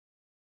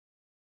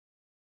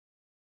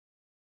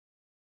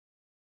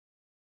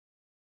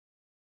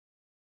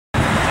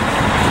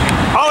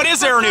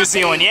is Air New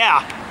Zealand,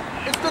 yeah.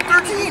 It's the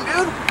 13,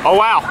 dude. Oh,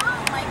 wow.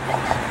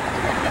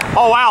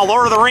 Oh, wow,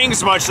 Lord of the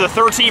Rings much, the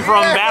 13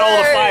 from Battle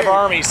of the Five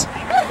Armies.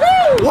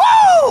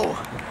 Whoa!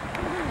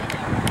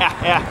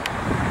 Yeah.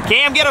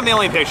 Cam, get a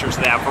million pictures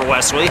of that for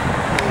Wesley.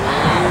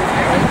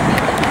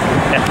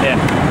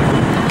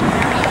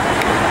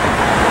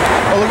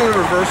 Oh, look at the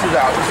reverses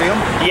out. You see them?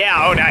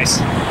 Yeah, oh, nice.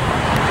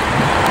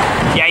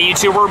 Yeah, you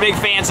two, we're big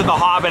fans of The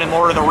Hobbit and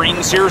Lord of the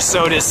Rings here,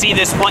 so to see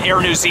this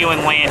Air New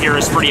Zealand land here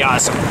is pretty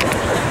awesome.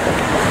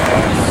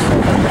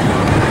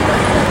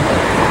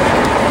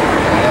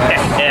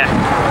 Yeah.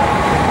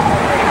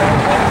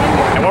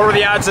 And what were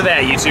the odds of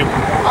that, you two?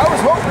 I was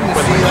hoping to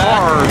see that.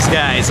 Cars,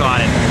 guys, on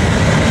it.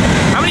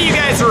 How many of you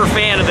guys are a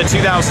fan of the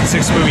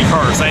 2006 movie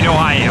Cars? I know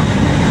I am.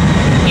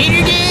 Eat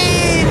it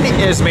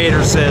again, as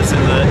Mater says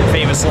in the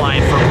famous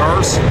line from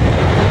Cars.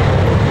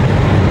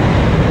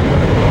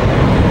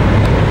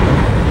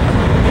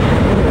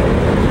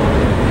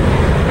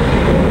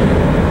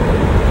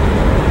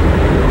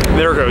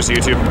 There goes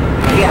YouTube.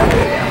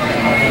 Yeah.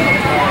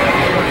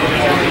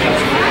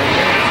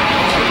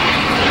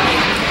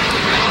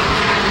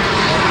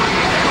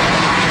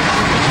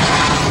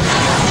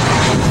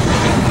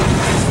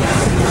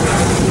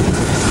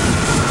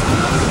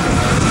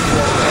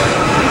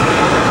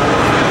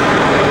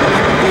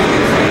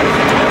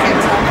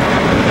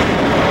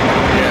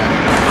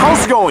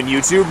 How's it going,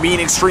 YouTube? Me, an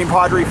Extreme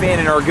Padre fan,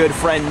 and our good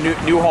friend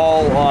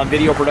Newhall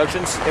Video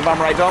Productions, if I'm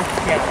right, Tom?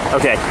 Yeah.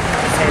 Okay.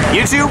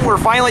 YouTube, we're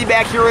finally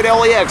back here at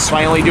LAX,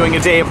 finally doing a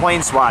day of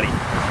plane spotting.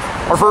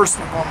 Our first,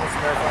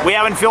 we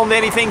haven't filmed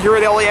anything here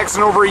at LAX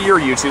in over a year,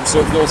 YouTube,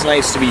 so it feels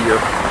nice to be here.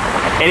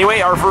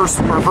 Anyway, our first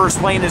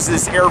plane is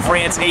this Air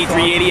France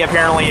A380.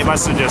 Apparently, it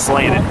must have just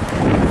landed.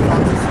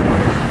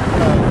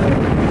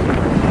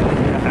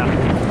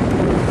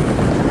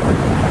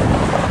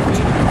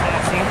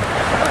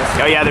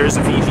 Oh yeah, there's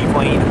a Fiji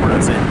plane. Where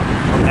is it?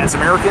 That's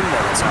American?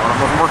 That's not what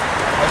I'm looking for.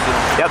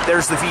 Yep,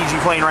 there's the Fiji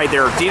plane right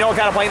there. Do you know what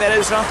kind of plane that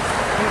is, no?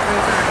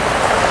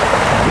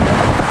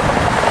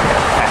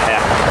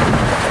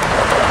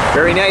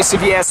 Very nice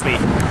if you ask me.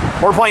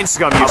 More planes to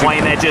come, YouTube. A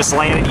plane that just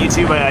landed,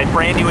 YouTube. A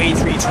brand new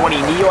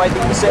A320neo, I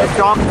think you said,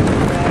 Tom?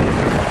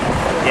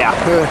 Yeah.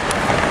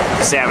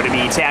 Just happened to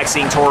be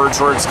taxiing towards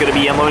where it's going to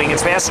be unloading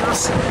its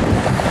passengers.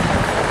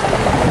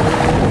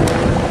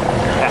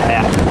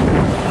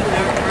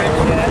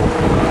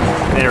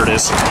 There it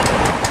is.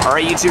 All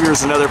right, YouTube,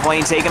 here's another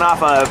plane taking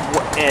off,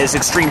 as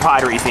Extreme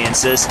Padre fan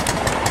says.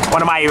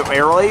 One of my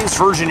airways,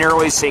 Virgin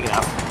Airways, taking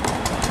off.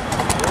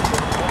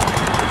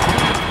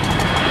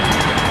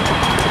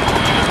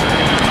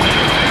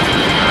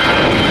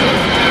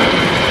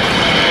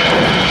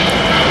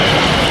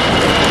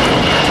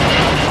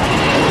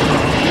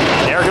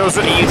 There goes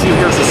into YouTube.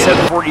 Here's a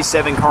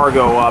 747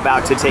 cargo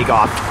about to take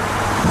off.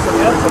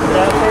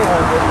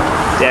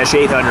 Dash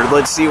 800.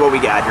 Let's see what we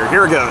got here.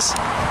 Here it goes.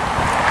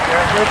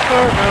 Airbridge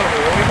cargo,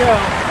 here we go.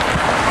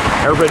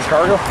 Airbridge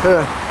cargo?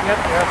 Yep,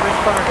 airbridge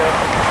cargo.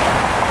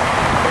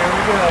 Here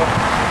we go.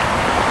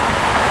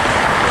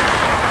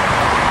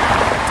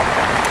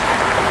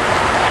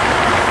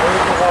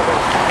 Where's the level?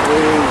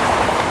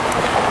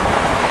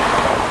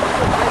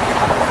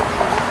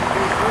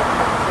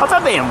 I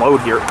thought they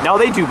unload here. No,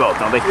 they do both,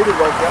 don't they? They do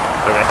both,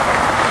 yeah. Okay.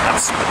 I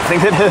was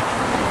thinking.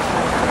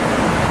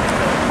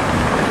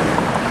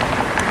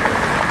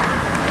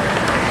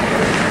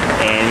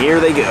 And here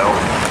they go.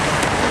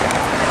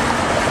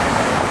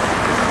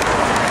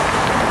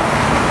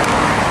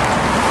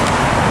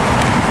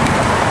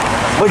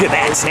 Look at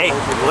that take.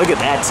 Look at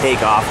that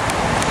takeoff.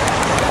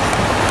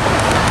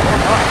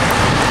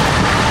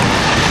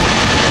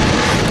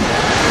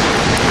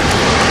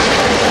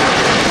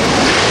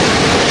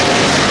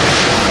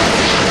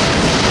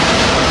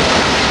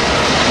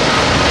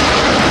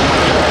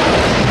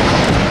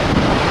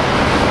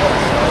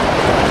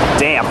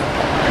 Damn.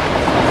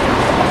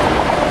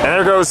 And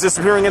there goes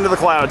disappearing into the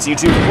clouds,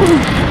 YouTube.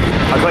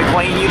 Look like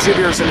playing YouTube.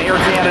 Here's an Air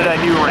Canada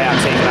new wrap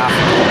taking off.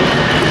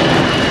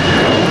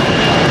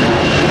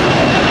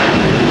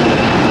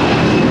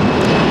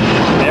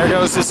 There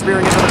goes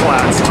disappearing into the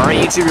clouds. All right,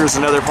 YouTube, here's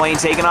another plane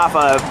taking off,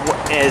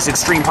 as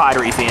Extreme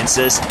Padre fan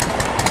says.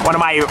 One of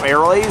my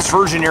airways,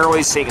 Virgin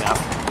Airways, taking off.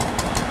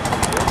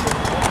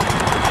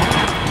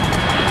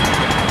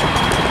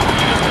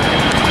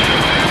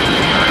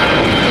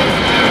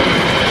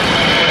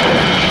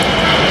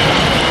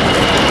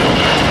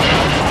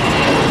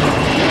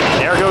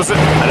 There goes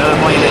another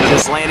plane that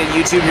just landed.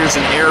 YouTube, here's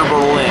an Air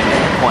Berlin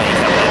plane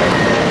coming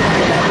in.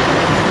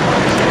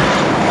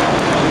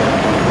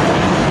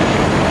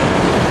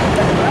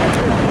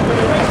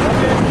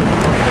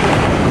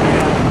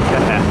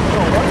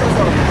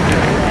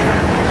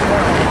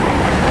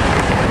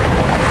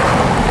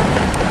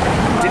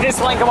 Did this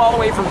plane come all the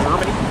way from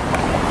Germany?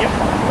 Yep.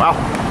 Wow.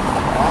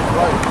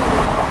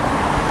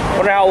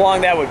 Wonder how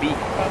long that would be.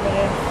 Coming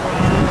in from...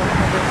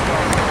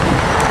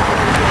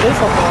 This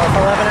will go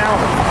for 11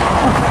 hours.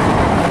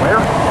 Where?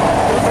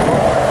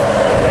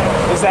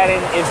 Is that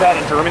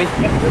in Germany?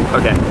 Yep.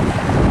 Okay.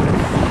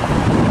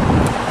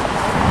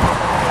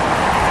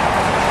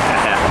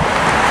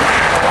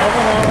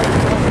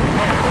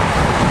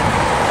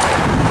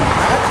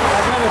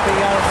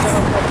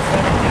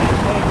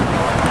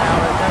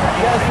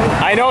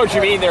 I know what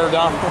you mean there,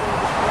 Dom.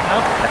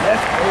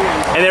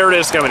 And there it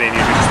is coming in.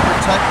 Just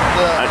protect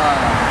the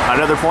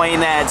Another plane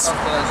that's... stuff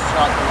that I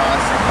shot the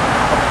last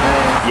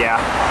couple days.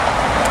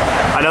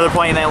 Yeah. Another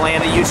plane that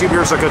landed. YouTube,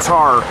 here's a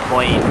Qatar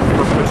plane.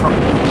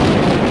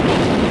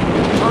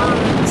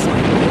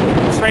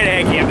 Straight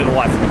ahead, cam to the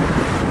left.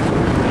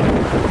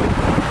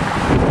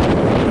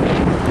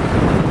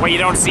 Wait, you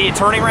don't see it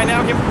turning right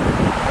now, Kim?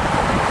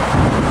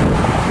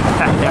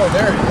 Oh,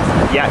 there it is.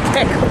 Yeah,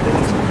 heck.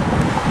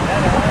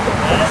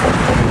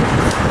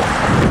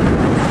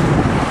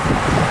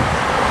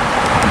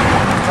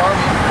 It's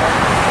Army.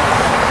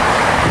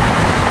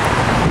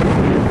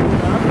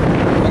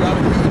 I got a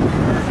key.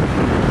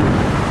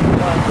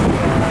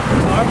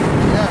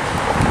 Yeah.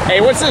 Hey,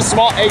 what's this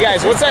small? Hey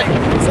guys, what's that?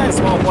 What's that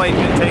small plane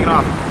been taking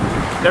off?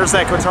 There's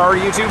that Qatar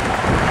YouTube.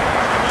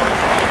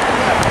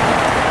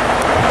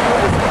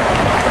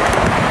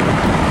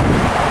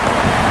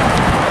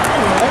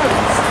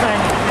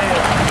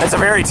 That's a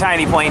very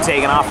tiny plane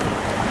taking off.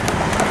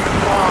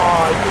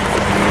 Oh,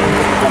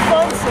 it's a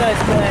fun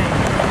size plane.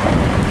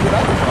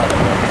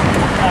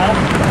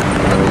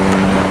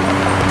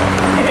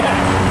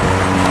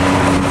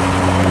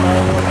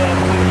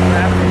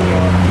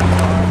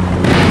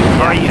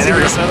 Alright, and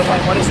there's another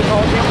plane. What is it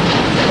called again?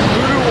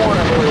 Voodoo One,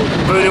 I believe.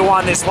 Voodoo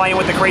One, this plane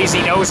with the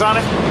crazy nose on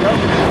it.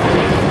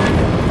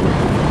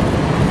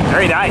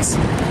 Very nice.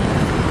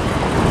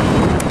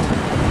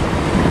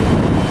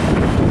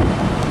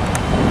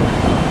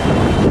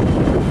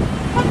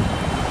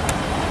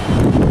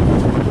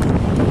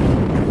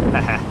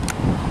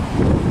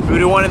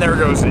 Voodoo One, and there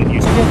goes it.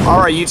 YouTube.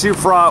 All right, YouTube,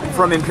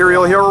 from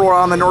Imperial here, we're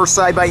on the north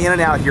side by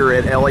In-N-Out here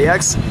at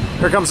LAX.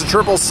 Here comes the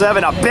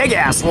 777, a big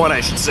ass one, I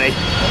should say.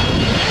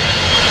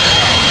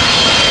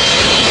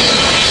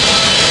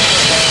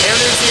 Air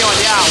New Zealand,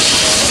 yeah.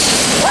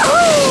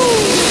 Woohoo!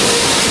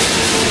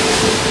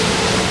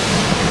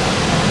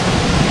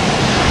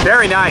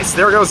 Very nice.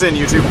 There goes in,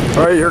 YouTube.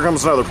 All right, here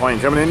comes another plane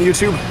coming in,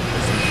 YouTube.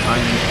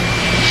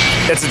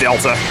 It's a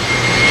Delta.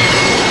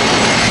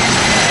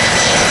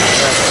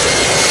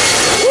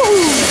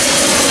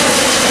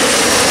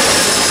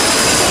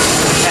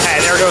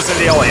 There goes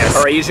into the LAX.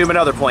 All right, YouTube,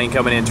 another plane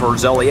coming in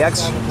towards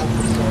LAX.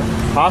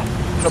 Huh?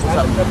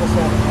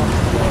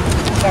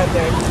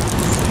 777.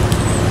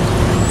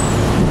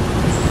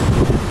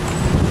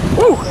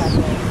 Woo!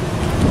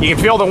 You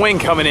can feel the wind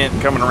coming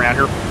around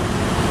here.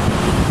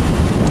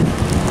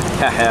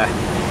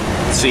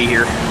 Let's see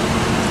here.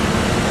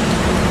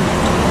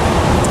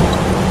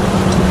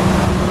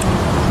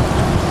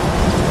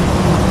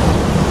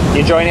 You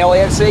enjoying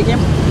LAX today, Kim?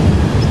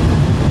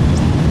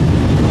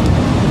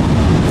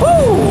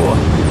 Woo!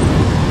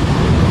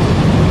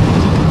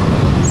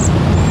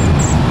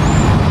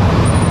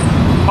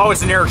 Oh,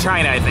 it's an Air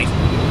China, I think.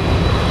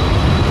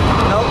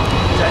 Nope.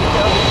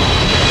 Technical.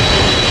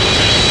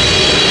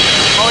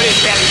 Oh, it is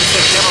Cathay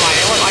Pacific. Never mind.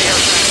 It was like Air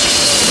China.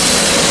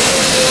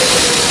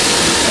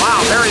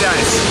 Wow, very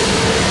nice.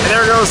 And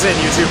there it goes in,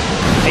 YouTube.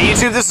 Hey,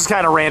 YouTube, this is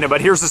kind of random,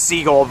 but here's a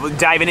seagull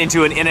diving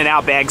into an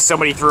In-N-Out bag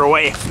somebody threw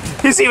away.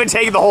 He's even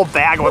taking the whole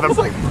bag with him. It's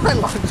like my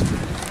lunch.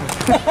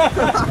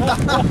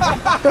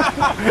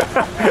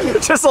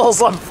 Just a little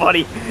something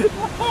funny.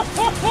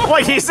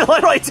 Like he's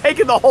literally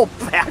taking the whole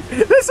bag.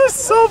 This is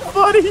so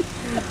funny.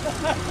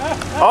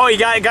 Oh, he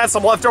got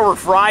some leftover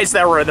fries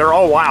that were in there.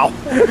 Oh, wow.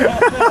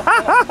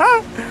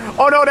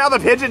 Oh, no, now the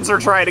pigeons are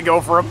trying to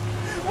go for him.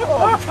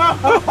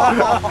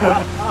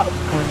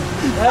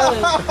 That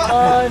is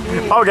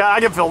funny. Oh, God, I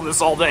can film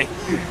this all day.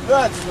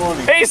 That's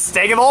funny. Hey, he's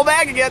taking the whole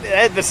bag again.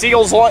 The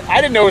seagulls,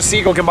 I didn't know a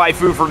seagull can buy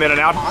food from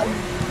In-N-Out.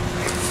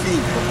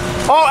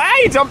 Oh,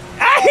 he dumped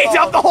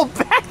the whole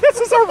bag. This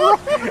is a riot.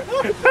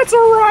 That's a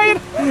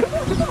riot.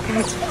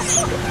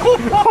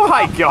 Oh,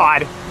 my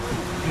God.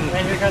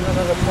 And here comes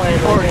another plane.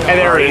 And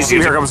there it is.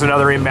 Here comes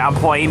another inbound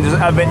plane.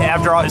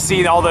 After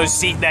seeing all those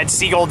that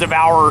seagull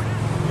devour.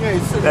 Yeah,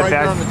 he's sitting That right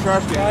there bag. on the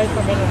trash can. Guys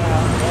from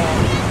In-N-Out,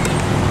 yeah.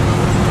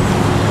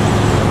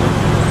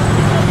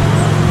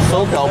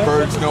 SoCal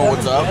birds know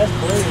what's up. Yes,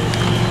 please.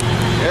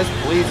 Yes,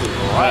 please. Is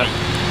right.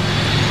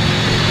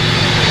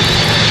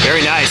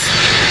 Very nice.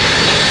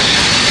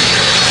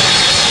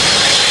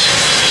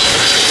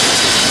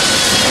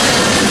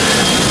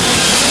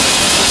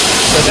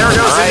 So there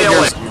goes the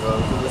LAX.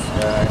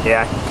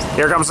 Yeah,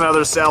 here comes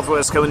another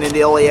Southwest coming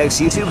into LAX,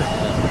 YouTube.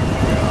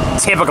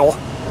 Typical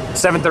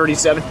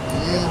 737.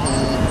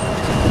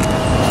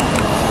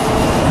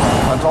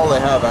 That's all they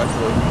have,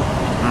 actually.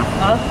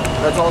 Huh?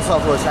 That's all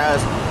Southwest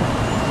has.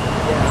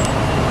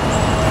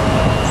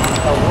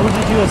 Oh, what would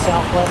you do with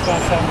Southwest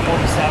on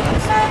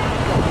 747s?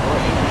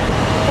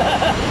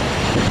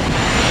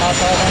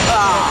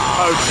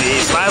 Oh,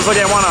 jeez. Let's look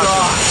at one on.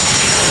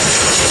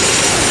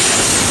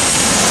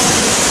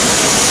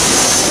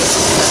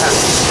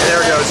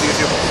 There it goes,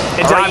 YouTube.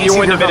 And Tom, you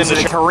wouldn't have been in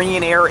the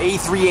Korean Air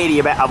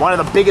A380, one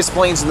of the biggest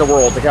planes in the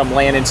world to come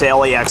land into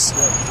LAX.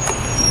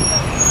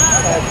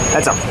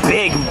 That's a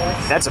big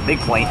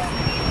plane.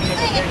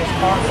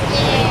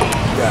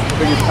 Yeah, the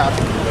biggest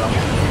passenger though.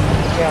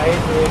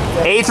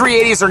 Yeah,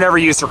 A380s are never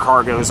used for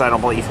cargoes, I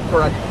don't believe.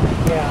 Correct.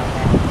 Yeah.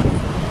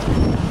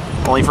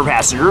 Only for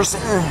passengers.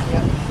 Yep.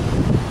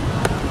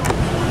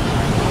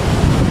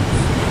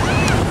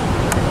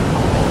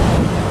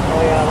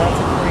 Oh yeah, that's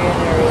a Korean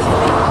area.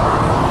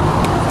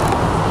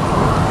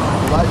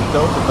 The light you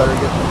don't, the better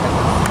get the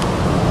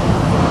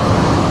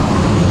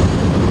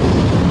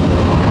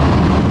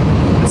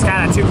It's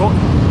kind of too close.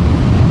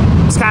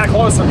 It's kind of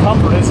close for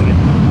comfort, isn't it?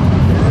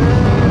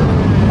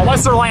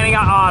 Unless they're landing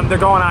on, they're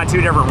going on 2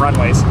 different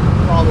runways.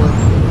 Probably.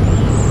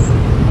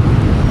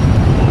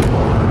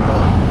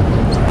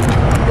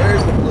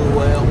 There's the blue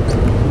whale.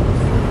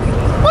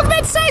 Look at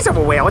that size of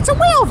a whale. It's a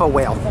whale of a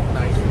whale.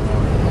 Nice.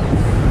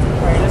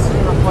 Alright, this is a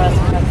request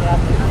I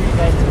have for you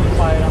guys to be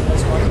quiet on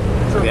this one.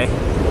 Okay.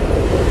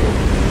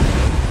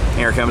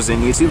 Here comes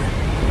in YouTube.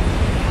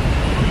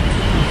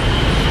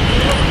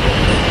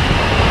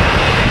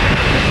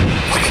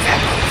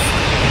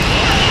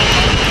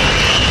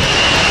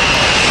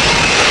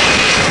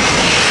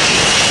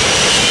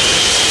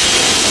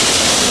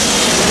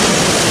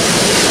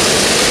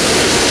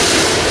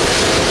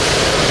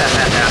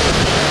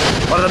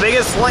 One of the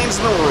biggest planes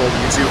in the world,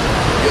 YouTube.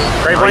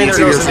 Great plane. There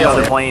goes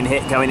another plane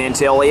coming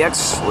into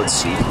LAX. Let's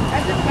see.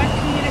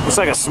 Looks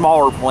like a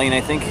smaller plane,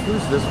 I think.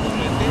 Who's this one?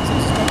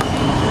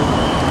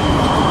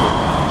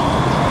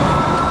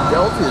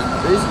 Delta is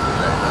busy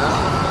right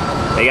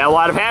now. They got a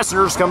lot of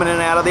passengers coming in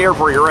and out of the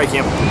airport. You're right,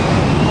 Kim.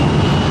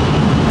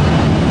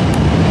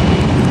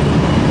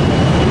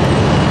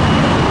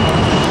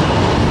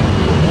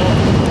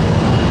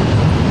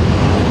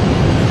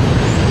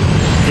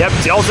 Yep,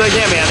 Delta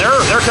again, man.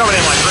 They're coming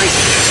in like crazy.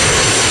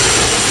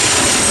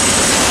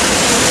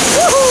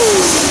 Woohoo!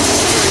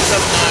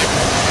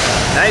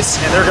 Nice,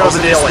 and there goes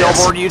the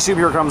billboard. YouTube.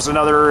 Here comes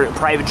another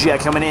private jet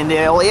coming into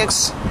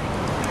LAX.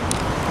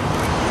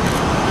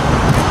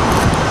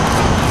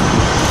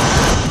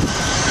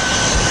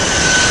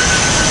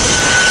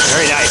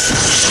 Very nice.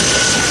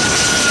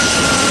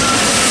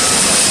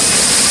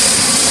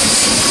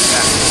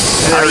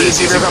 And there you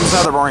see, here comes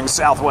another boring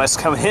Southwest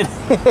coming in.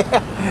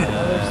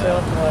 Another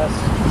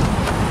Southwest.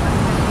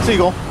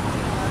 Seagull.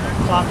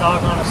 Hot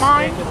dog on a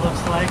steak, it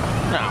looks like.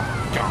 No.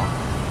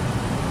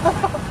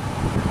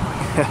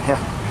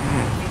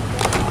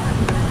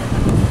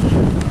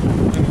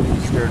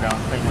 Stare down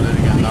thing with it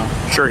again, though.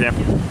 Sure, yeah.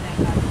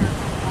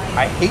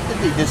 I hate that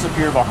they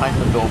disappear behind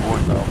the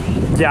billboard, though.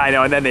 Yeah, I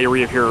know, and then they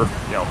reappear,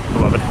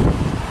 above it.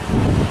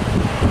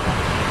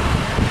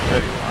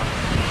 There you are.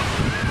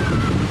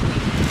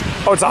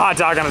 Oh, it's a hot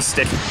dog on a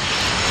stick.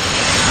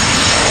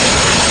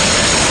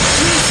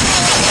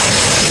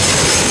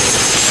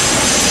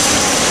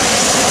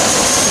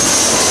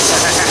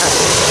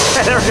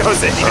 There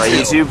goes it. All right,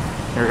 YouTube.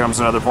 Here comes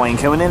another plane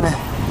coming in.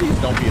 Please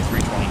don't be a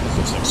 320. This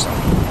is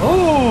 670.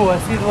 Ooh, I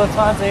see the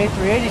Lufthansa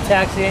A380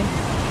 taxiing.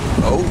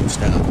 Oh,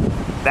 snap.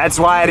 That's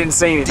why I didn't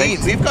say anything.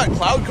 Dean, we've got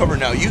cloud cover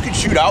now. You can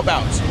shoot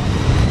outbounds.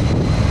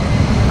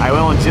 I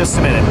will in just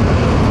a minute.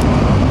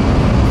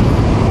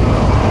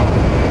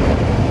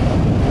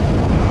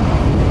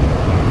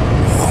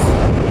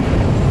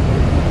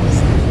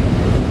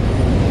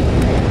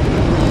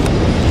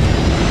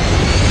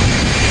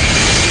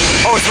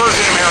 Oh, it's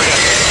Virgin America.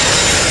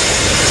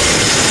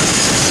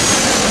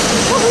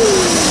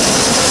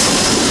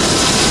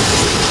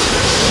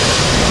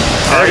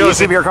 There goes.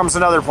 Here comes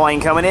another plane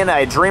coming in.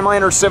 A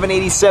Dreamliner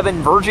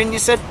 787 Virgin, you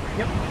said?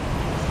 Yep.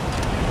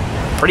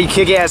 Pretty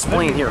kick-ass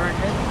plane here.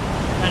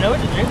 I know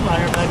it's a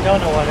Dreamliner, but I don't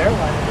know what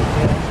airline it is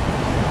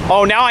yet.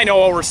 Oh, now I know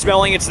what we're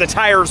smelling. It's the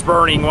tires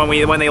burning when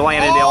they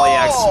land into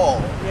LAX.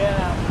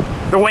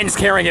 Yeah. The wind's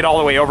carrying it all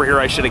the way over here,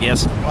 I should have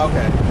guessed.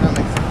 Okay, that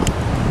makes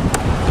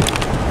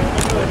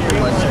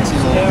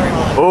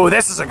sense. Oh,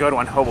 this is a good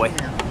one. Oh boy.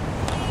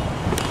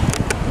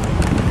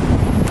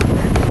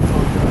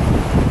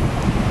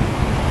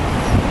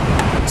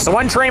 So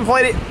one train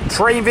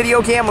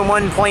video cam and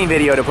one plane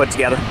video to put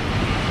together.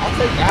 I'll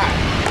take that.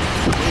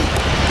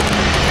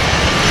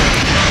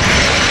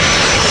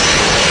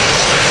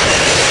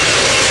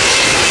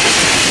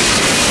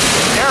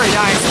 Very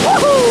nice.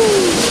 Woohoo!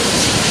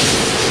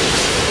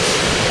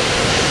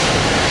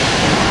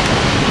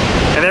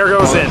 And there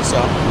goes in. So.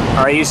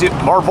 All right, YouTube.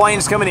 More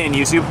planes coming in,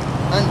 YouTube.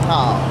 And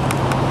how?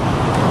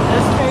 In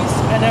this case,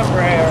 an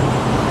Embraer.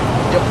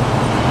 Yep.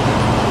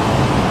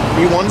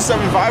 Be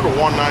 175 or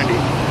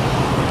 190?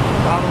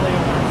 Probably a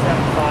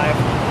 175.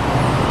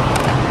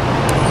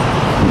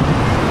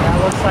 That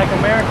looks like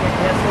American.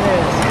 Yes, it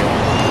is.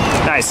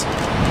 Nice.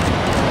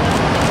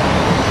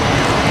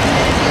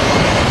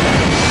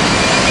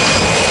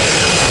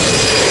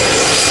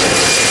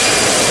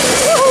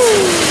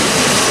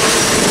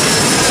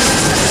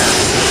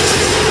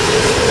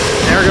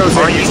 There goes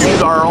our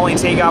YouTube. Our only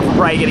takeoff we're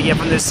probably going to get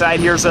from this side.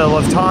 Here's a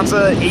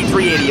Lufthansa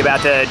A380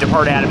 about to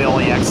depart out of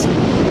LAX.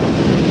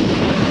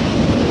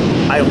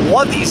 I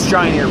love these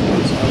giant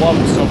airplanes. I love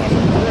them so much.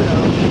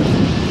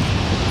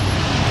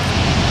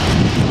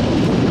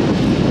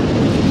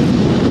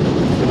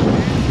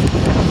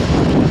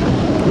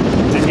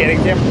 Just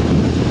getting Kim.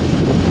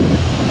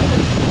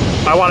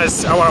 I want to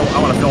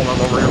film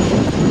them over here.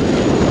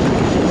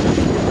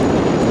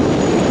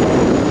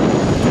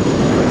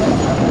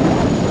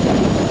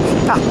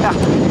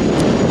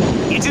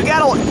 You do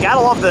gotta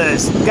love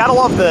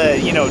the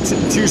you know,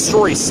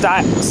 two-story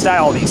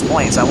style of these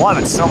planes. I love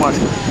it so much.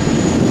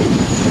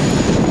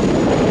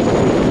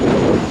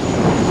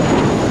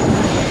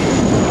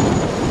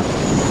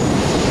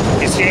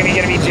 Is Jamie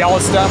gonna be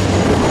jealous stuff?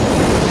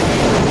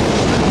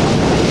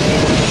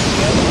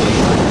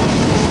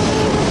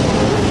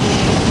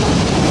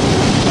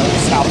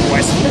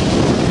 Southwest.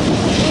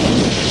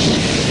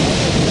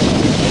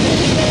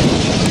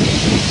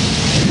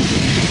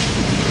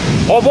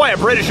 Oh boy, a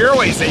British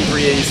Airways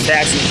A380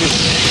 taxi.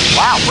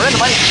 Wow, we're in the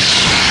money.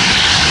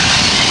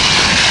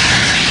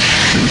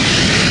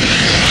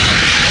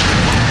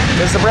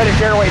 There's the British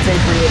Airways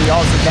A380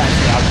 also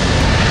taxi out.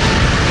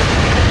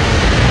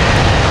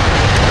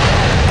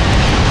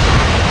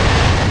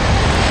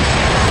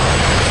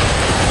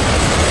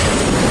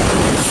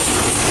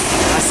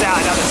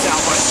 Another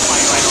Southwest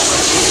flight right over.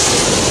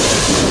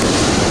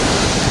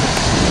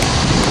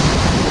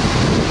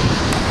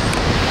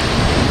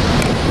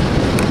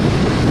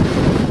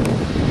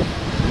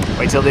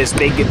 Wait till this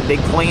big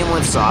plane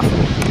lifts off.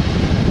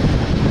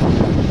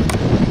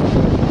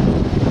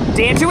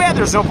 Dan, too bad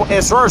there's no.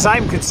 As far as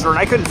I'm concerned,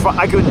 I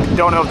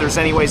don't know if there's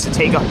any ways to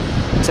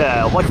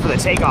look for the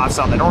takeoffs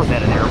on the north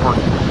end of the airport,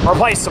 or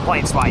place the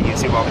plane spot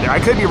YouTube over there. I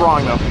could be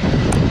wrong though.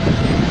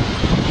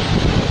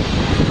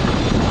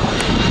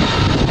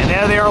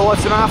 There they are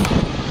lifting off.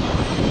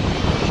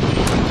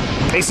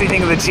 Makes me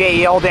think of the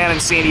JEL down in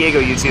San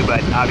Diego, YouTube,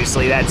 but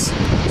obviously that's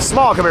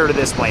small compared to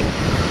this plane.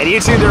 And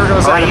YouTube, there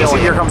goes that. YouTube,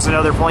 here comes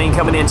another plane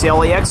coming into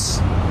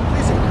LAX.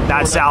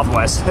 Not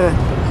Southwest.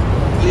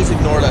 Please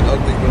ignore that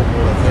ugly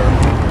billboard up there.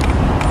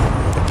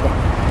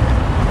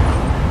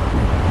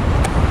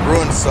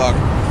 Ruins suck.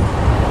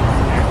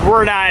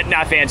 We're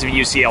not fans of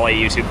UCLA,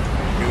 YouTube.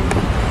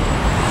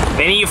 If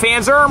any of you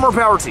fans are, more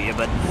power to you,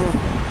 but...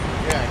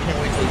 Yeah, I can't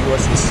wait till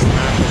USC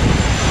smash.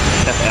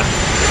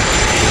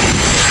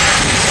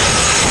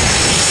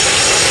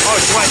 Oh,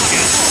 it's wet,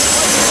 dude.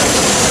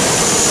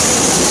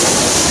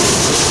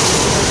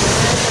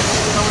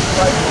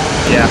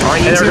 Yeah. All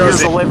right, YouTube,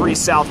 there's a livery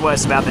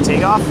Southwest about the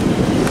takeoff.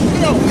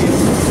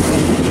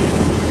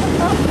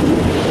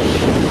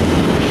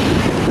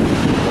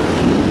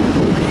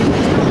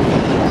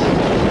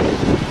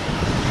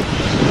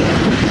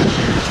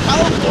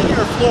 California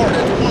or Florida?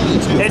 It's one of the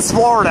two. It's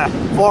Florida.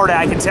 Florida,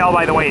 I can tell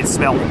by the way it's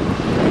spelled.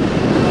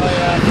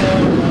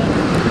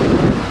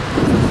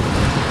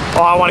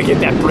 Oh, I want to get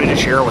that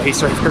British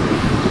Airways right there.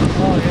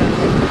 Oh, yeah.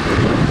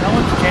 That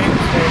one's James'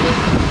 favorite.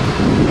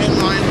 In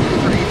line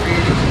for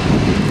A380.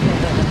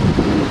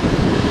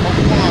 Oh,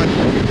 come on.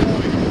 I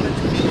wanted to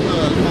meet the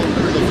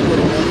conqueror of the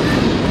Florida one.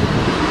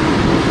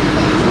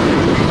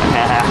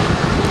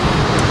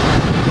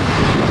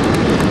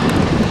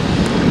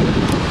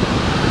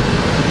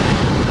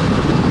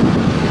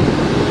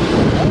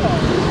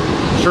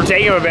 'Cause Sure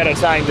take him a bit of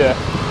time to...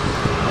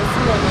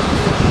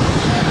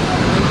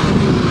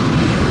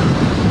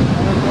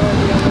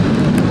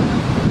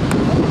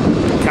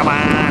 Come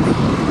on.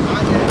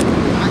 Not yet.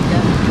 Not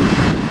yet.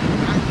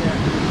 Not yet.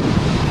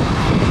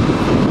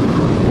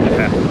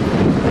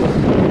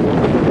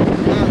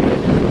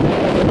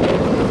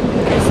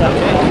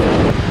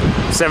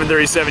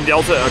 737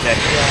 Delta? Okay.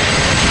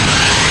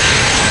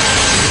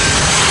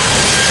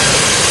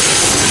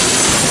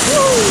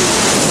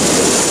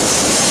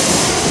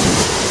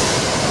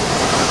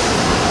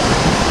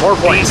 More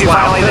planes.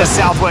 Finally, the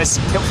Southwest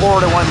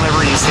Florida 1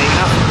 livery is taken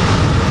up.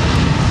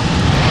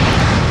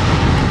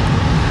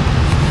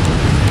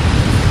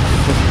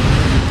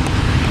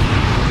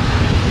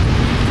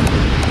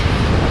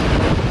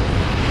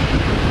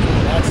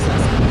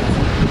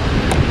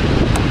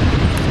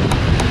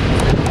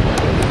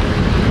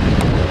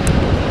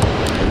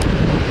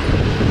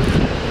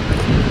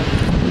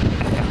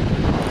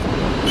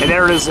 And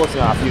there it is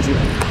lifting off, YouTube.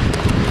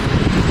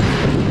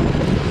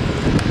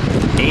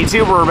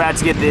 YouTube, we're about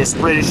to get this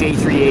British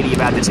A380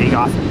 about to take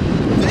off.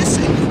 This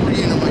and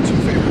Korean are my two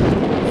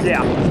favorite.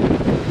 Yeah.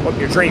 Oh,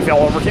 your train fell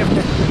over, Kim.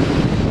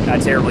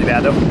 Not terribly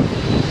bad, though.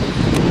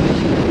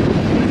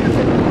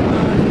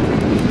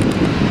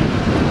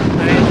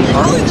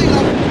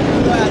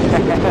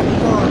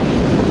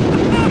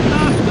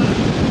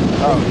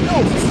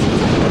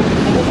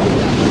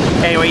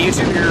 Anyway,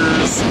 YouTube,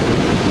 here's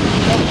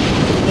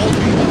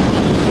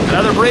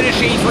another British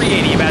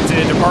A380 about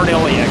to depart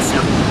LAX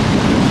here.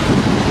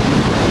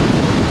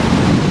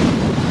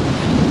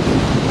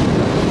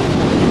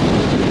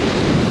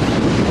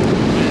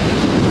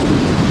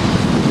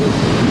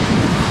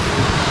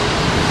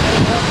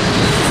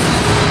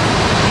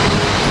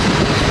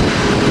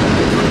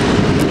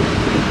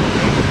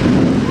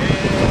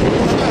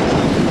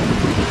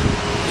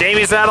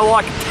 Jamie's out of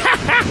luck.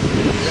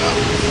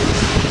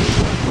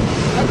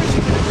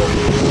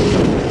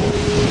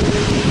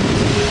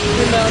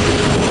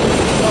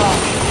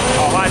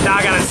 Oh, my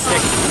dog got a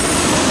stick.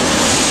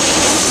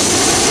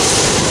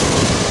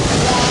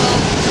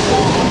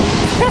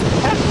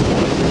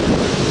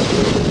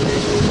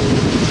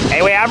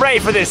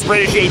 wait for this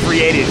British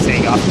A380 to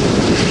take off.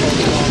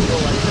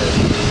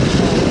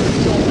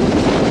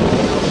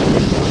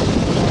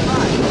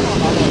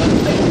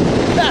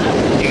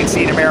 You can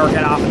see an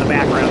American off in the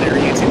background there.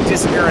 YouTube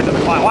disappear into the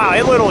cloud. Wow,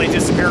 it literally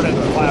disappeared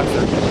into the clouds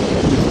there.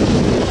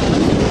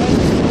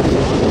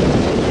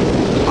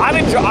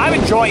 I'm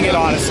enjoying it,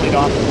 honestly,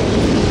 Dom.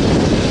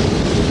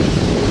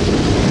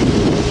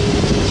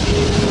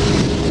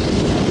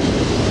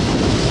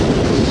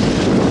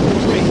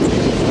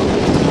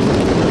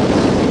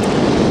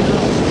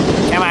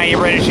 Come on, you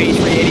British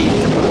A380.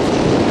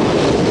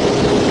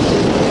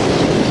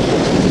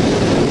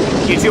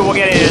 YouTube will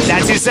get it.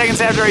 Not 2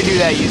 seconds after I do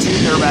that,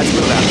 YouTube, they're about to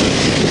move out.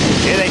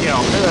 Here they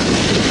go.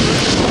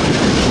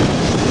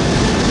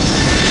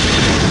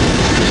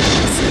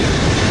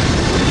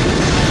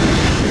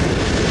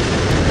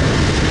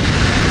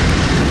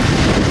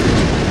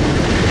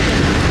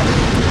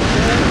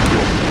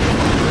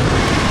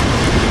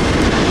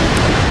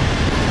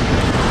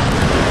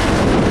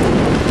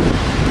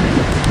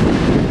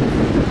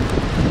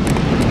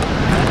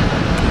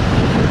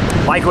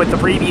 Like with the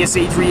previous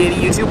A380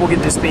 YouTube, we'll get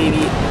this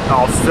baby,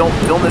 I'll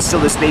film this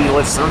till this baby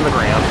lifts from the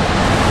ground.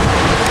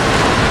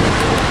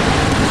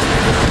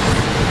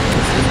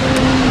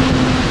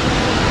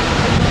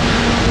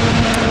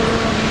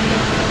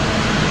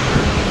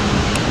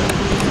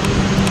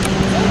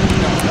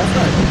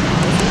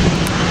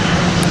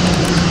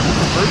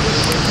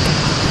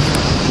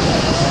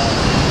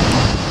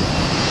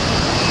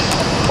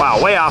 Wow,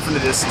 way off in the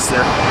distance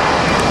there.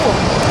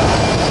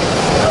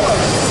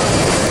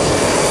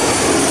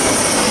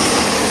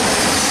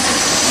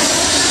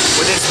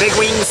 Big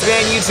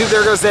wingspan, YouTube,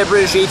 there goes that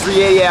British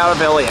A380 out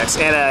of LAX.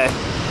 And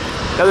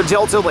another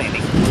Delta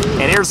landing.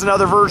 And here's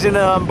another version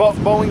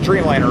Boeing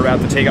Dreamliner about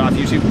to take off,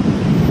 YouTube.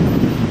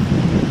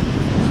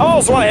 I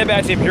also want to head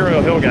back to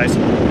Imperial Hill, guys.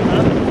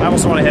 I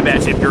also want to head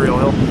back to Imperial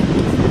Hill.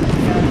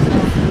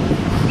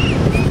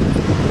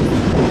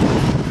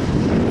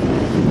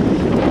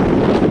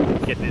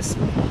 Get this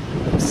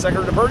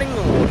sucker departing,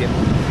 and we'll get...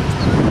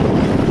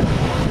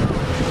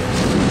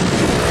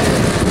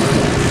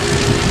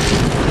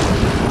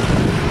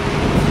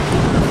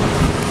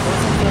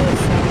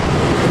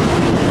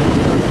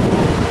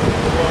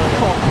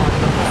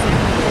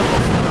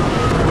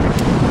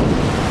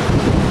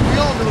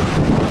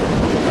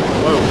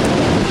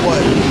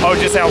 Oh,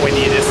 just how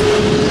windy it is.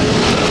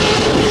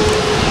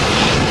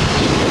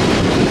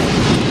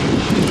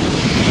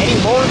 Any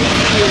more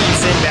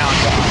experience inbound,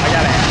 I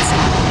gotta ask.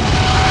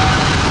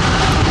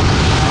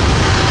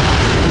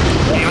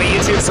 Anyway,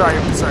 YouTube, sorry,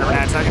 we're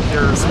not talking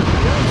yours. Two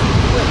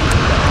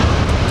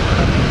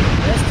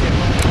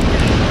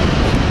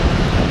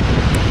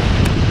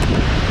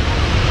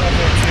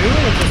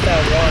or just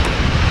that one?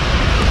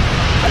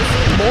 I've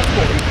seen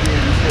multiple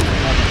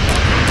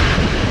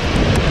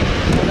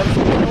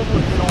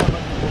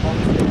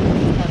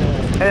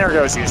And there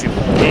goes YouTube.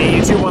 Hey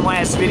YouTube, one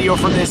last video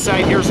from this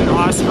side. Here's an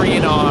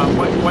Austrian,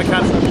 what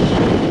kind of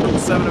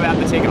 7 about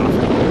to take off.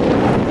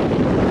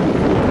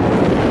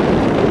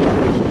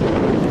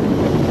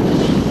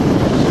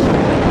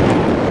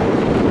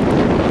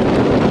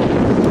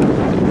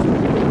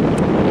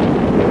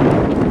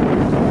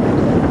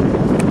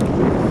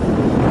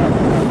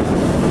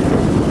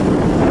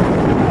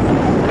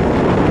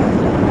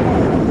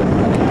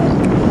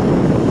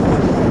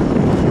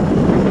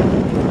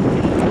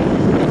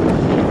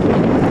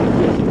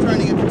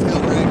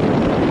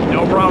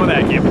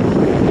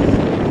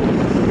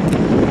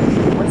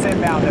 What's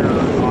inbound there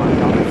on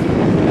Thomas?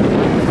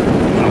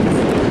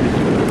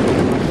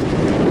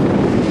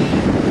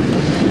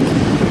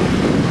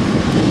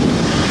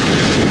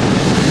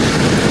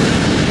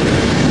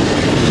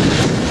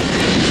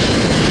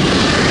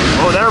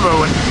 Oh, they're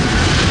moving.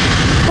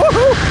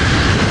 Woohoo!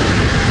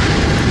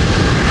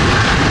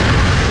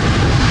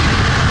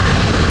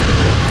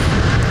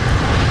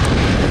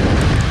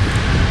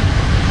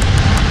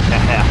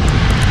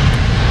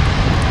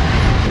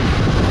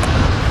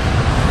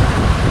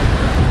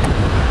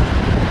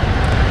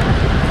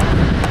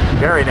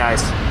 Very nice.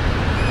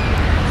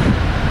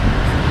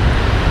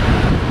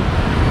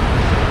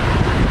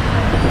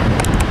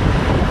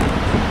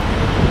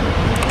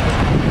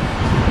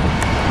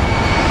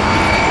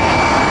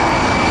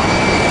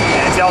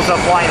 And it's Delta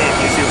flying in,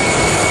 YouTube.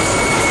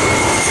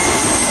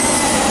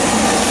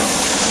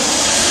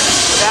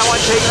 That one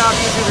taking off,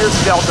 YouTube. Here's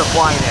Delta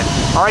flying in.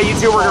 All right,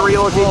 YouTube, we're gonna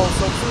relocate.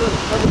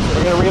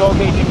 We're gonna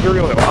relocate to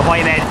Imperial Hill. I'm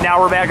playing that. Now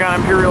we're back on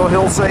Imperial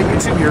Hill side,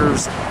 YouTube.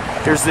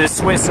 Here's this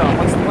Swiss.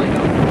 What's the plane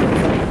number?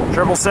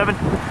 777.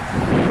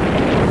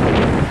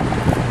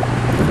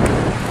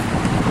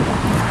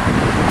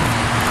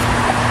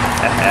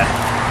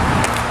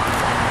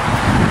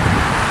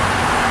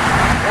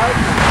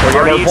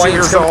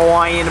 Here's the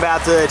Hawaiian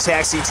about to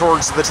taxi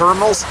towards the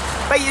terminals.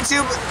 But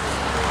YouTube,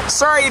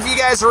 sorry if you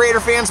guys are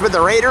Raider fans, but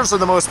the Raiders are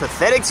the most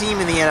pathetic team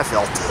in the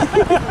NFL.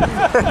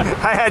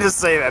 I had to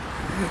say that.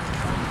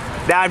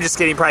 Nah, I'm just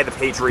kidding. Probably the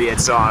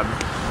Patriots.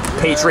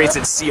 Patriots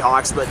and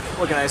Seahawks, but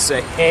what can I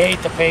say?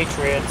 Hate the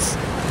Patriots.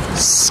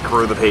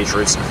 Screw the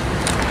Patriots.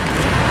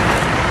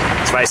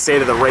 Should I say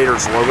to the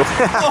Raiders logo?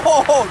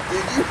 Oh,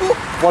 did you?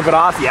 Flip it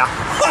off, yeah.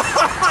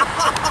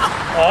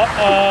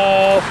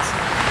 Uh-oh.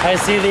 I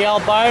see the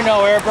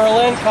albino Air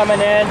Berlin coming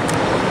in.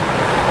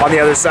 On the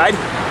other side?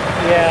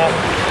 Yeah.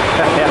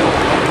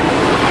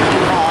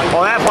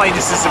 Well, that plane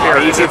just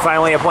disappeared. You two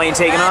finally a plane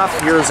taking off.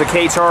 Here's a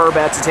Qatar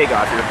about to take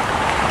off here.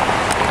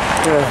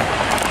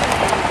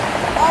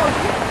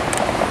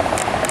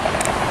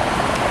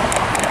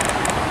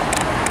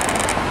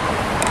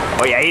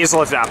 Oh yeah, he's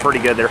lifted out pretty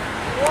good there.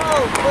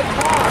 Whoa, good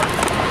car.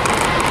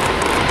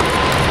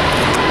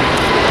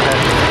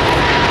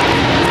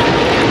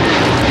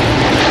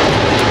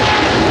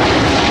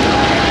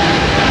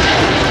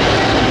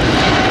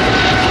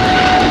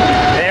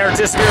 There,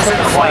 disappears in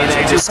the plane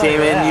that just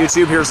came in.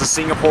 YouTube, here's the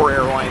Singapore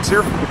Airlines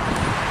here.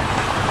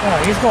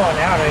 Oh, he's going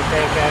out, I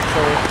think,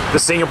 actually. The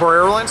Singapore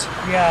Airlines?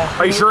 Yeah.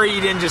 Are you sure he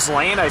didn't just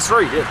land? I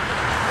swear he did.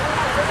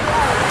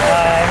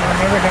 I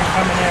remember him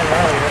coming in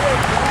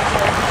earlier.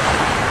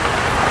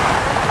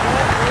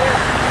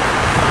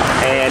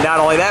 And not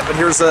only that, but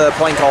here's a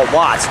plane called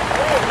LAX.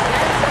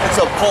 It's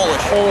a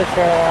Polish. Polish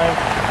airline.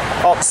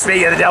 Oh,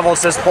 speaking of the devil, it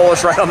says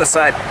Polish right on the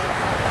side.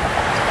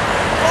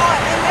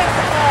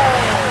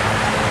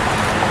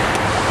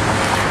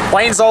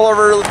 Planes all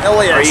over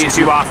LAX. Are you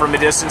two off from the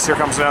distance? Here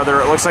comes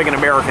another, it looks like an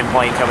American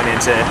plane coming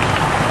into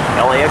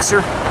LAX here.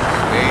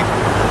 Wait.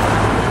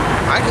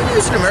 I can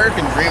use an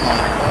American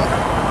Dreamliner though.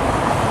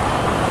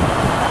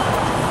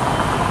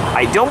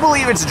 I don't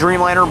believe it's a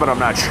Dreamliner, but I'm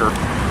not sure.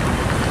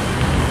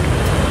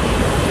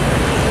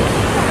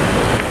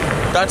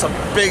 That's a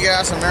big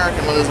ass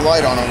American with his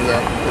light on over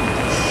there.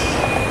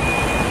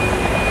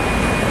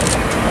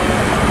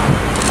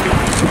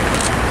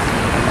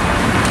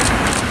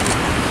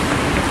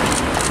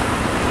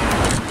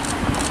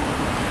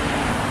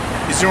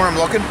 You see where I'm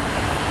looking?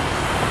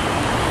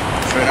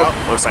 Straight out.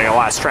 Looks like I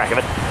lost track of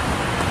it.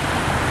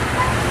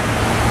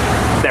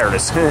 There it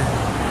is.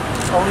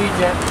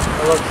 Allegiant,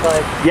 it looks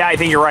like. Yeah, I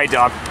think you're right,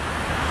 dog.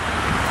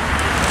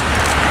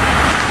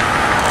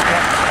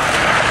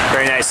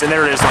 Very nice, and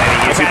there it is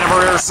landing. YouTube. Kind of a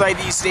rare sight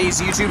these days.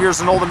 YouTube,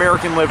 here's an old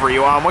American livery.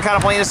 What kind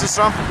of plane is this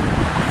from?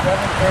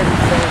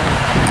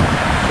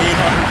 737.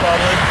 800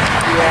 probably.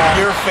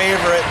 Yeah. Your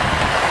favorite.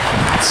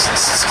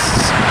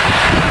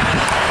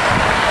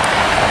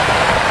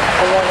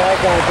 The one I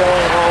got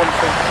going home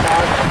from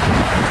Chicago.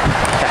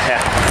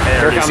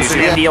 Here comes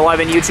the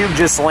MD-11 YouTube,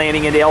 just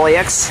landing into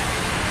LAX.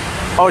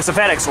 Oh, it's a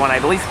FedEx one, I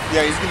believe.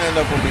 Yeah, he's gonna end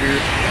up over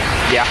here.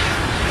 Yeah.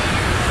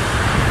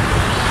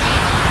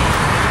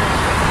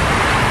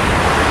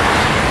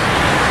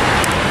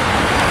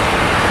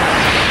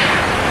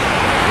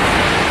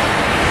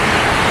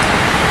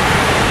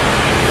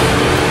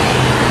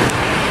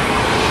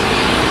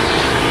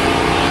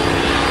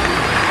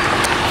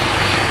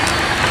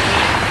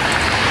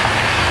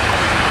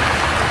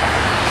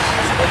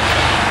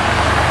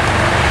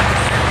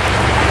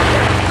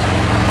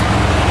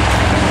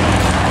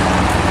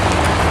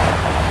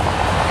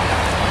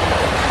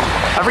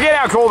 I forget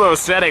how cool those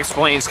FedEx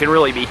planes can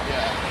really be.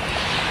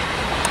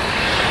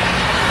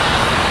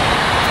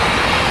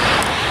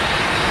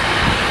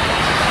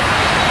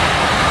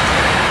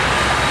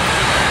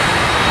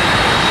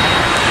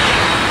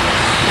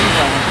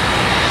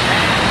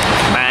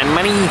 Man,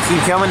 money,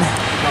 keep coming.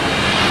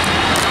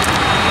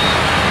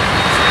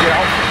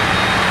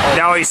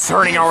 Now he's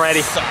turning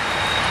already.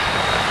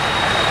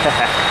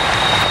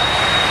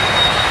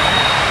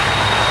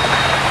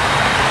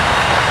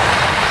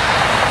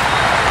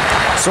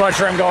 So much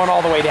for him going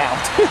all the way down.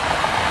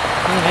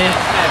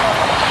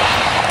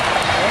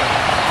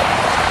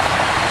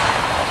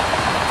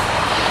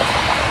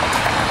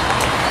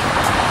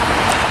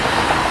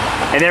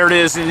 And there it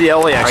is in the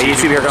LAX. All right,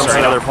 YouTube, here comes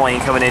another plane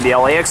coming into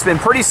LAX. Been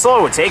pretty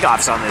slow with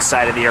takeoffs on this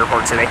side of the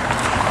airport today.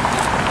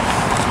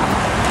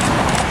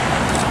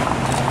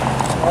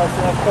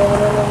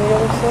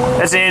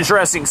 That's an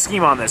interesting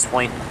scheme on this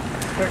plane. On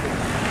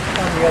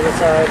the other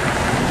side.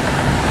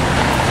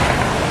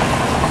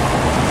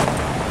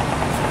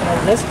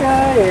 And this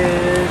guy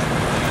is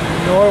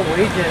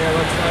Norwegian, it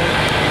looks like.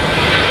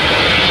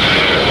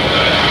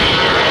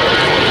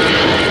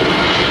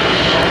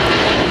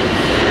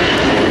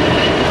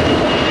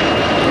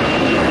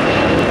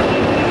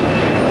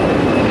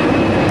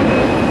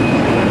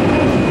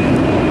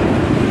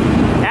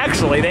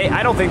 Actually,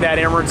 I don't think that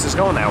Emirates is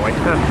going that way.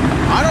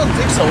 I don't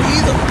think so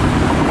either.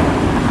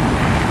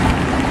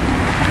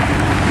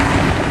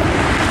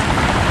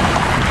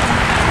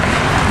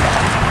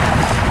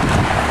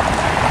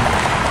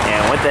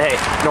 What the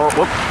heck?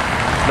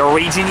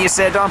 Norwegian, you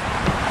said, Dom? It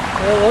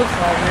looks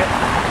like it.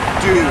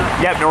 Dude.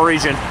 Yep,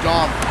 Norwegian.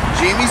 Dom,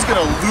 Jamie's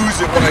gonna lose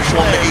it when I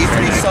show him the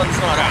A3 sun's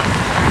not out.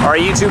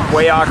 Alright, YouTube,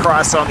 way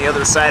across on the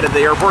other side of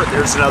the airport,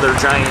 there's another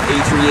giant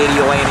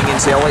A380 landing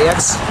into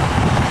LAX.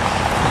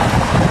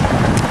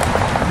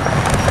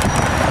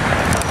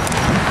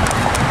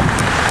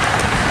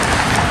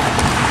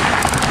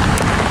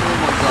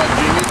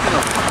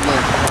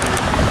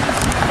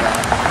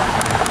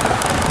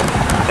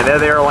 And there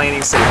they are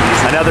landing safely.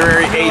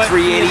 Another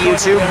A380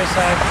 YouTube.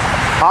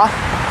 Huh?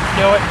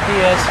 knew it. He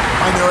is.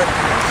 I knew it.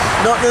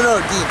 No,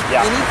 Dean.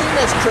 Yeah. Anything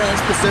that's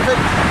trans-Pacific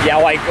Yeah,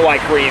 like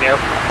Korean Air.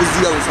 is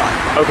the other side.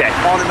 Okay.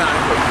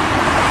 Automatically.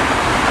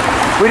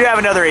 We do have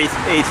another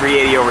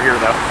A380 over here,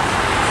 though.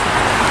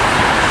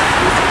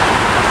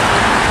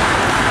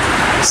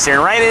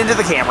 Staring right into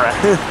the camera.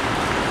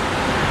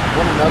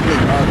 What an ugly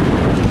car.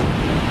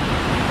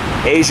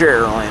 Asia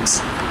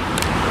Airlines.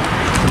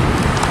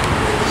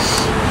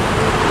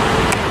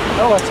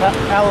 Oh, it's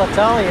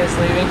Alitalia is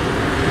leaving.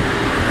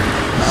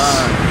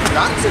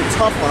 That's a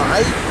tough one.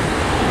 I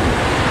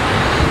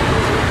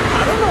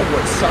don't know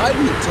what side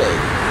we'd take,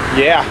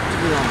 Yeah. to be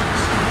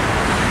honest.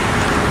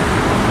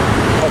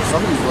 Oh,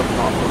 somebody's looking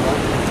off of that.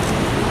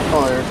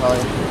 Oh, they're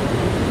Italian.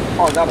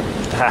 Oh, I got it.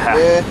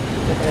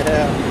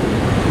 Yeah.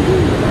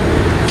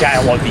 God, I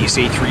love these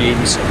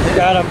A380s.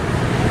 Got him.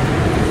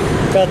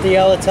 Got the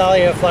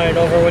Alitalia flying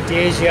over with the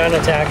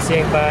Asiana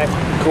taxiing by.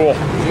 Cool.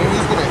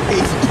 Jamie's gonna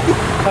hate you.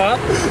 Huh?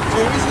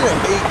 Jamie's gonna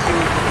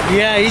hate you.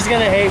 Yeah, he's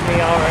gonna hate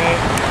me, alright.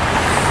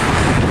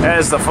 That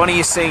is the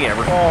funniest thing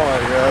ever. Oh my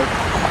god.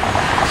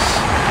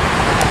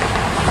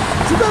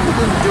 Too bad we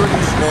didn't do any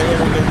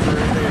shenanigans or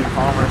anything in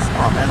commerce.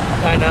 Oh man.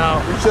 I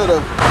know. We should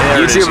have.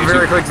 YouTube, a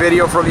very quick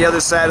video from the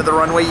other side of the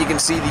runway. You can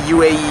see the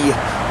UAE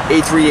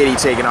A380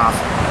 taking off.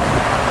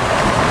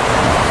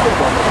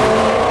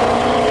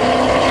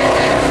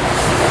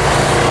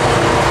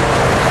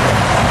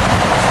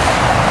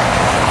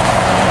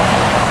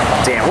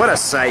 Damn, what a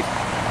sight.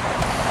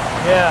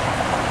 Yeah.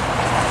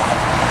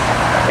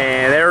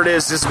 And there it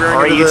is, disappearing.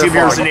 All right, into the YouTube,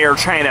 here's fog. an Air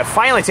China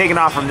finally taking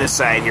off from this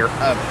side here.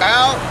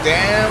 About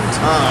damn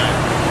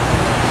time.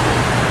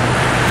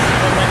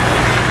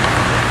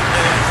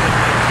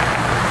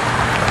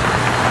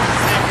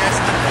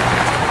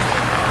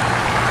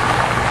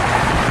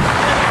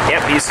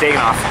 Yep, he's taking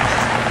off.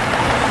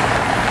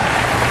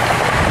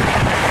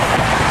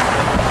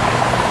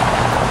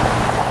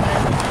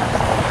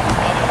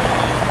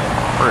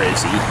 Where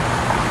is he?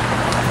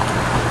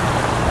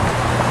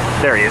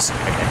 There he is.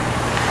 Okay.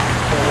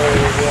 There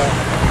you go.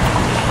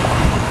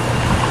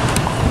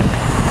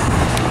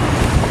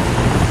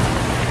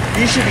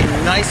 He should be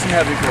nice and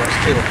heavy for us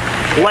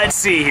too. Let's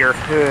see here.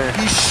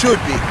 He should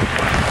be.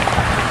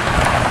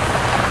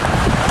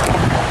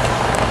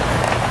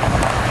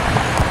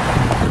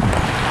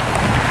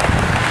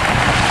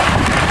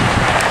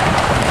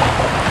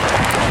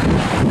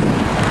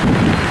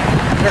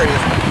 There he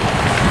is.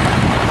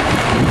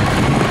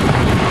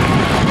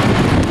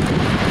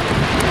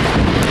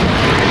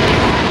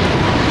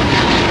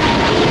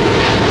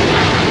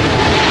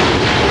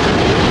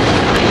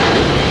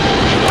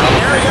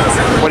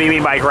 What do you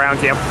mean by ground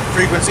cam?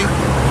 Frequency.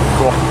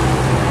 Cool.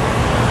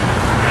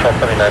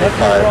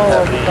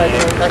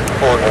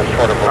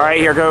 All right,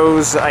 here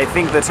goes, I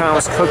think, the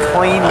Thomas Cook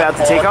plane about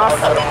to take off.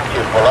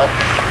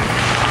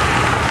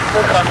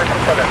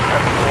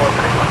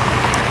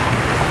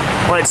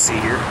 Let's see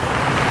here.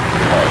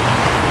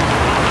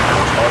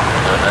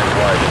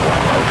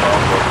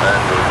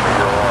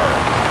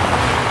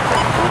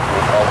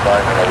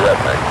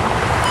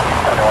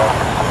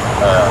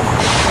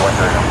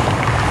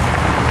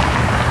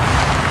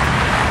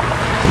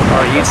 All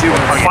right, YouTube,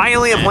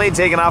 finally a plane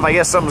taking off. I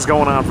guess something's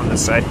going on from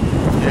this side.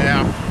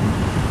 Yeah.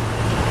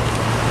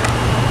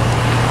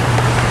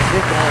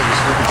 Get going, you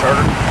stupid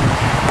charter.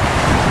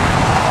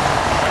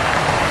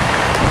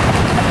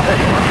 There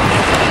you are.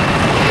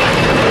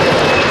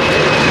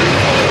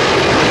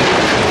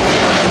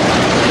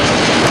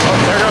 Oh,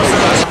 there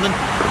goes something.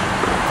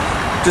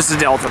 Just a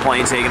Delta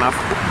plane taking off.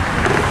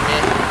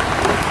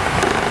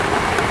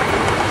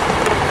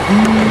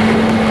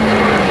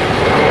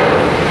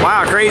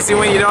 Wow, crazy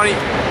when you don't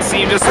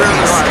see him just around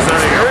the corner.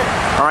 There you go.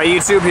 All right,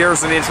 YouTube,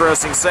 here's an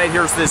interesting sight.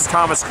 Here's this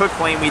Thomas Cook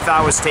plane we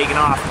thought was taking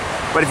off.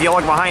 But if you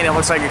look behind, it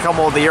looks like a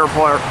couple of the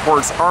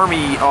airport's armor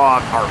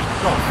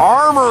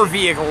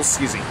vehicles,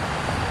 excuse me.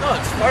 No,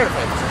 it's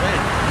firefighters, man.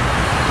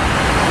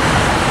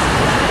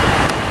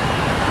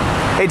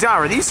 Hey, Don,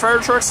 are these fire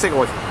trucks? Take a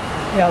look.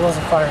 Yeah, those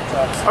are fire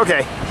trucks.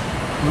 Okay.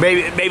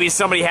 Maybe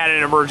somebody had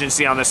an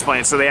emergency on this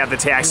plane, so they have to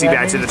taxi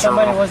back to the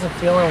somebody terminal. wasn't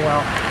feeling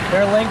well.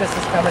 Their Lingus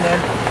is coming in.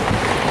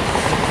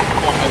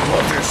 Oh, I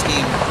love their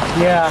scheme.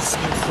 Yeah. Their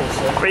scheme's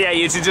so sick. But yeah,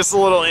 it's just a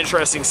little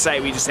interesting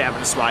sight we just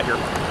happened to spot here. Do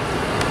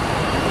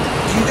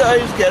you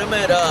guys get them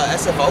at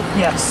SFO?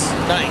 Yes.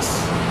 Nice.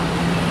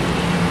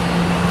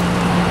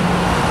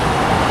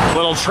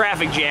 Little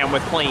traffic jam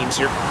with planes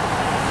here.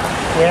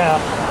 Yeah.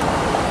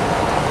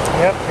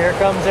 Yep, here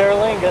comes Aer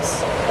Lingus.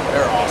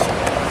 They're awesome.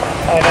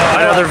 I know.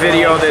 Another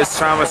video of this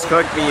Thomas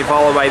Cook being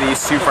followed by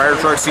these two fire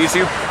trucks,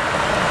 YouTube.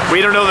 We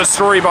don't know the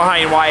story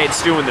behind why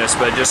it's doing this,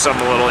 but just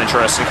something a little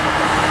interesting.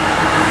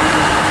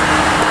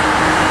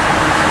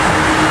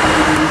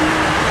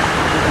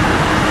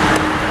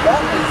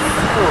 That makes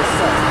total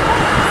sense.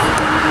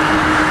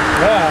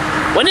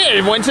 Yeah, When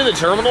it went to the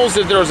terminals,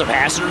 if there was a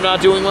passenger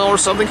not doing well or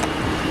something?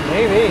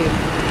 maybe.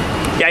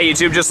 Yeah,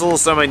 YouTube, just a little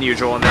something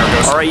unusual in there.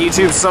 All right,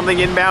 YouTube, something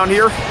inbound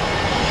here.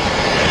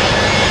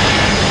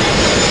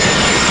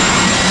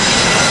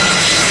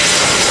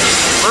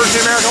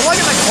 Virgin America, look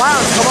at the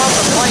clouds come off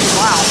the plane,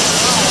 wow.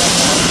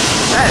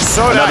 That's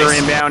so Another nice.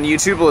 Inbound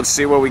YouTube. Let's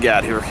see what we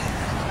got here.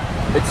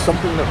 It's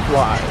something that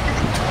flies.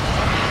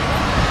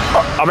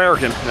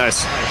 American.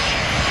 Nice.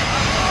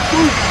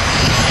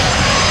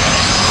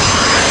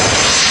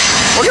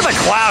 Look at the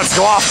clouds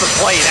go off the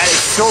plane. That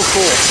is so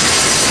cool.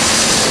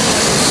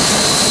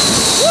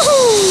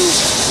 Woohoo!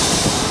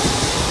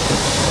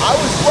 I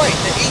was right.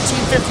 The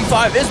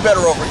 1855 is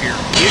better over here.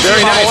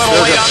 Very nice. I'm a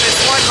little late on this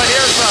one, but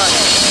here's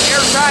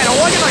side. Oh,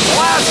 look at the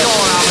clouds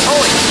going on.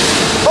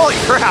 Holy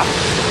crap.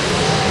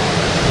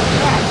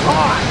 That's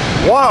hot.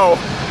 Whoa.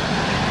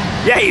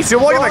 Yeah, you see,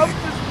 look at the...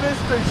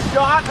 just missed a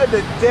shot of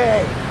the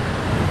day.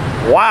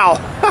 Wow.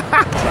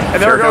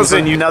 And there goes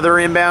another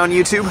inbound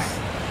YouTube.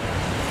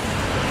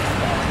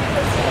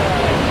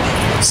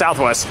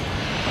 Southwest.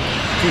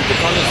 Dude, the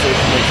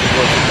condensation makes it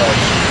look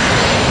like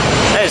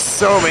that is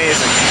so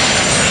amazing.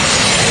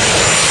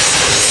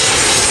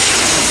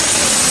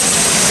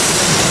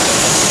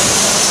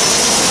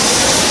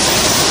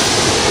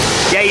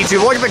 Yeah,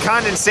 YouTube, look at the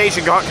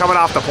condensation coming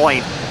off the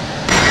plane.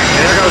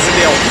 And there goes the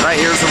deal. Right,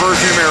 here's the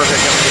Virgin America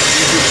coming in.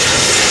 YouTube.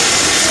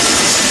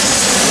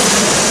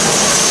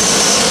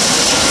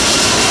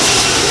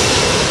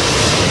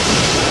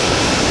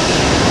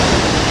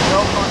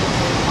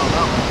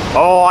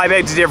 Oh, I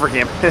beg to differ,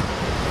 Kim. All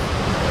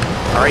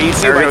right,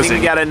 YouTube, I think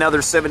we got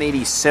another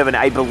 787,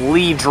 I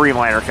believe,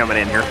 Dreamliner coming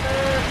in here.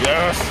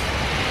 yes.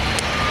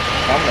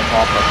 I'm gonna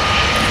pop it.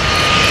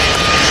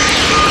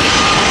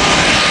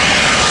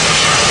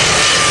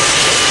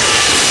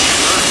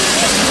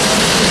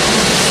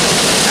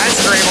 That's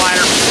a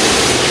Dreamliner.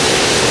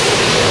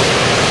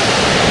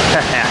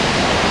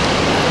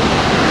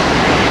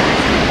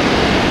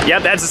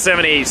 Yep, that's a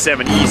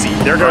 787, easy.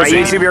 There goes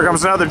YouTube. Here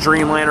comes another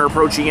Dreamliner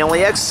approaching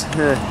LAX.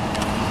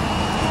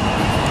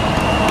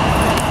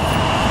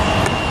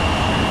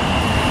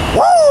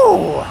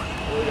 Whoa!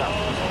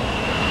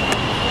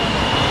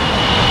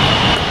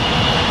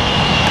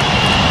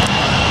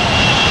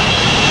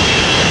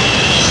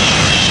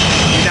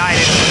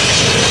 United.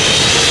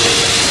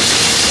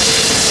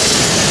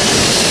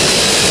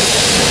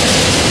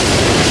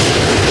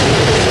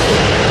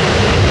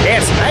 Yeah,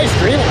 some nice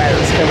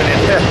Dreamliners coming in.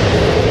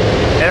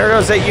 And there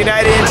goes that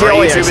United into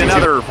LAX. YouTube,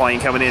 another plane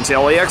coming into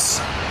LAX.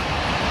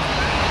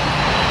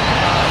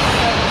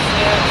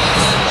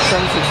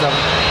 767.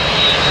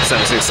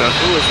 767.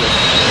 Who is this?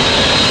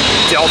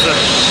 Delta.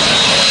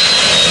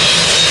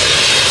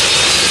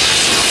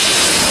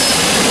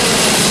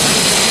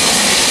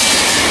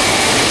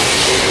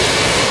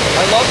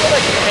 I love that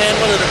I can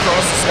handle it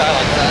across the sky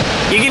like that.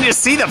 You can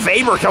just see the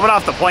vapor coming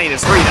off the plane.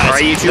 It's pretty nice. All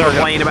right, YouTube, the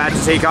plane about to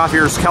take off.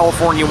 Here's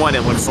California 1,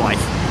 it looks like.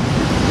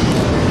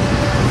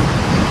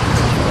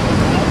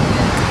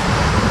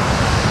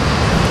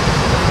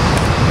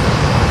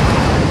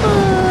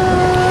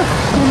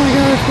 Oh my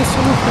gosh, that's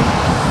so much fun.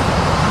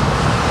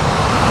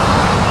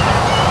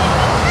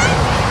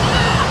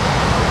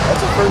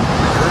 That's a first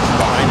recursion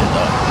behind it,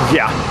 though.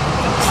 Yeah.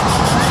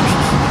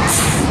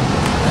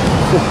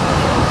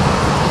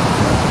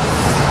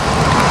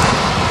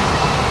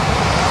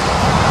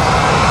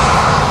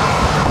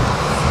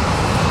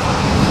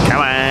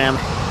 Come on.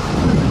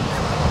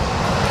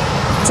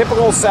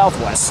 Typical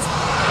Southwest.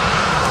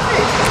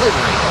 Hey,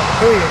 delivery.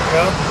 Here you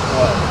go.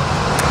 What?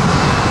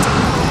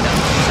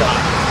 Shot.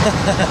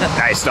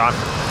 Nice, Don.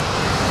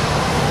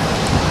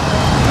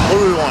 What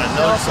do we want?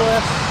 No,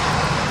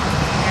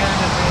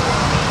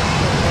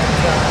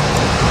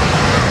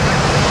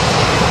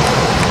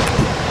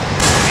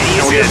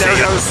 There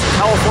goes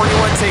California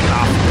 1 taking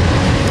off.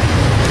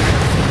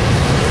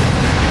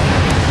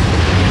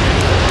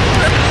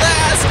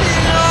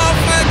 blasting off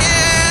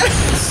again!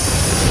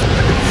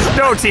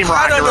 No Team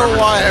Rocket. I don't know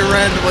why I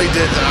randomly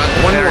did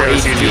that. One more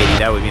A380,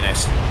 that would be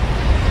nice.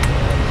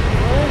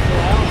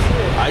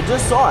 I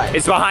just saw it.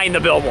 It's behind the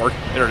billboard.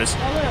 There it is.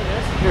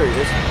 Here it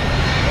is.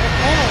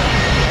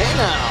 Hey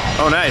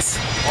now. Oh, nice.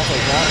 I'll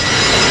take that.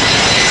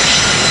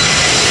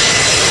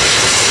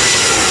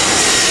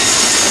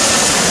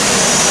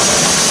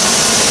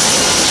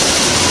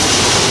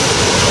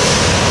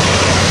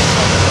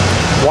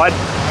 What? I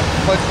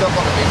fudged up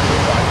on the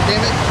A35.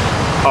 Damn it.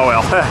 Oh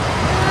well.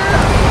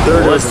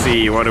 Let's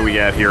see, what do we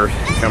got here?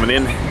 Coming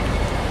in.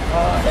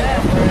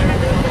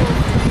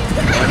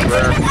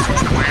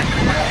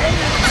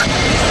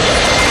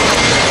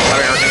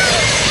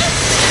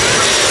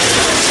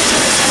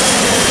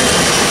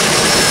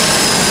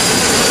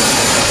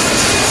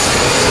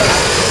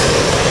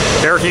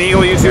 American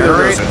Eagle, you two?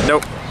 Right.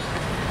 Nope.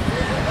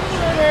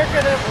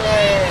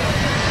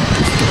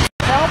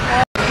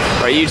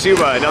 Right, YouTube,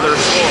 another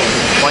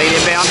plane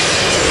inbound.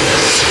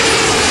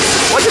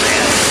 Look at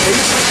that.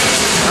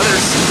 Another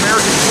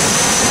American.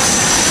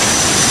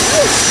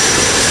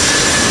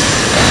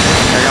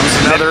 Here comes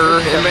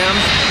another inbound.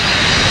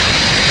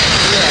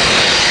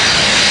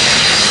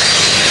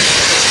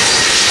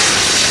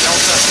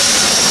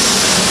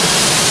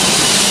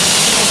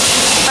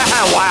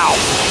 Wow.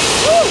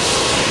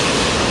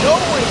 No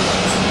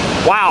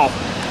wings. Wow.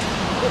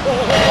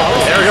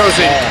 There goes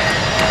it.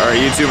 All right,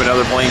 YouTube,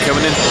 another plane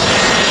coming in.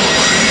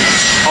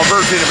 Oh,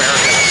 Virgin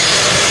America.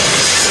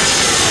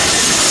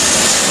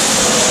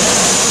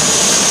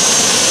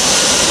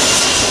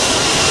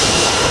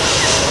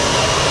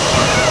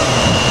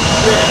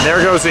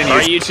 goes in. All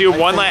right, YouTube,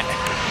 one last.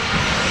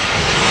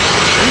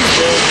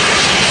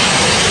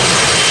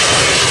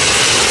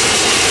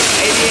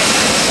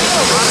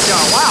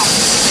 Wow.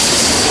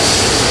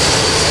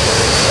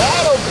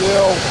 That'll do.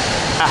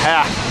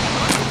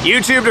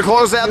 YouTube, to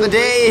close out the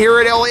day here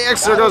at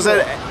LAX, there goes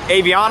that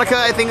Avionica,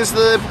 I think is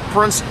the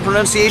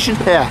pronunciation.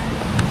 Yeah.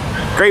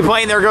 Great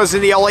plane, there goes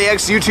in the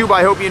LAX. YouTube,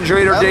 I hope you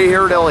enjoyed our day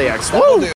here at LAX. Woo!